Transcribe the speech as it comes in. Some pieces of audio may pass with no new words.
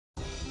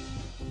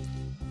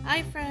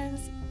Hi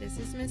friends, this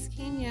is Miss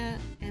Kenya,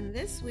 and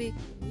this week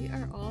we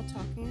are all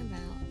talking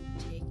about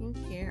taking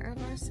care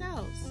of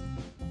ourselves.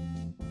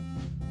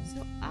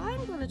 So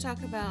I'm going to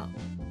talk about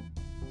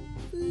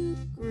food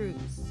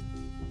groups: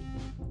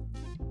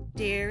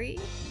 dairy,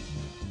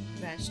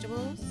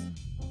 vegetables,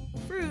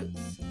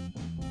 fruits,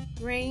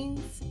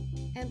 grains,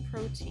 and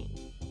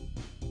protein.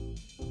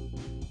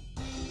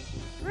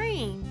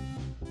 Grain.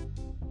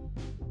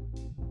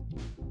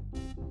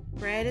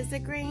 Bread is a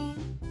grain,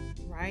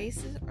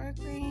 rice is a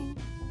grain,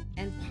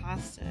 and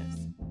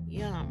pastas.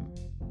 Yum.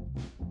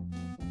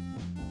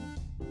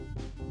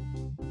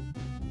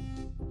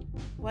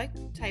 What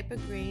type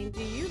of grain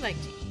do you like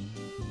to eat?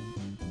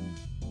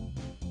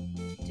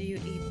 Do you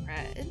eat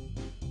bread?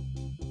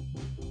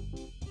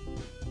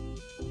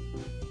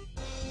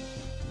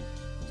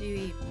 Do you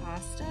eat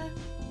pasta?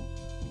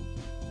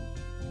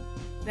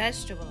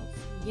 Vegetables.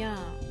 Yum.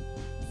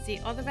 See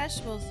all the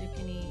vegetables you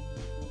can eat.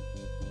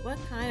 What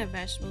kind of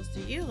vegetables do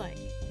you like?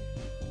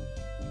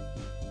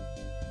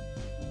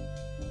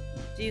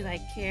 Do you like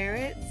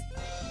carrots?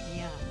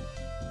 Yum.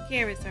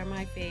 Carrots are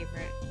my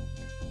favorite.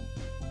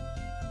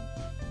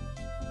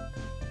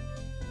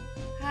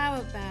 How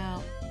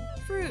about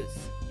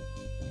fruits?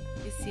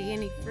 You see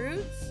any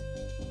fruits?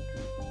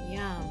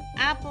 Yum.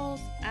 Apples.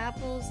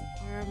 Apples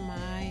are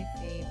my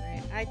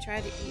favorite. I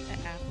try to eat an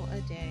apple a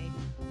day.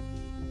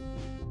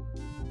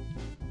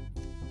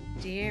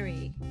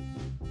 Dairy.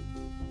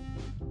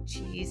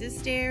 Cheese is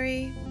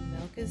dairy,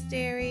 milk is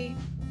dairy,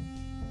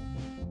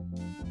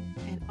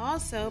 and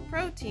also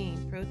protein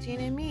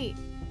and meat.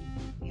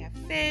 We have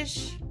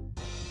fish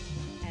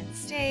and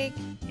steak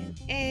and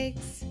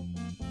eggs.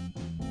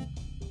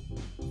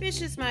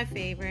 Fish is my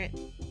favorite.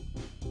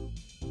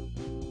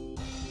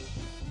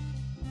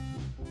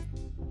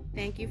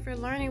 Thank you for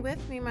learning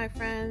with me, my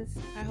friends.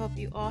 I hope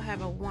you all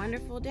have a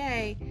wonderful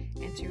day,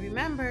 and to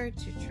remember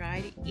to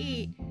try to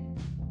eat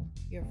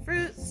your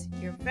fruits,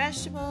 your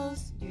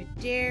vegetables, your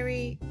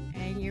dairy,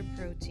 and your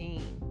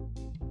protein.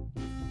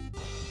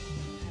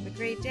 Have a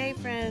great day,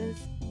 friends.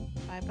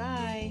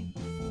 Bye-bye.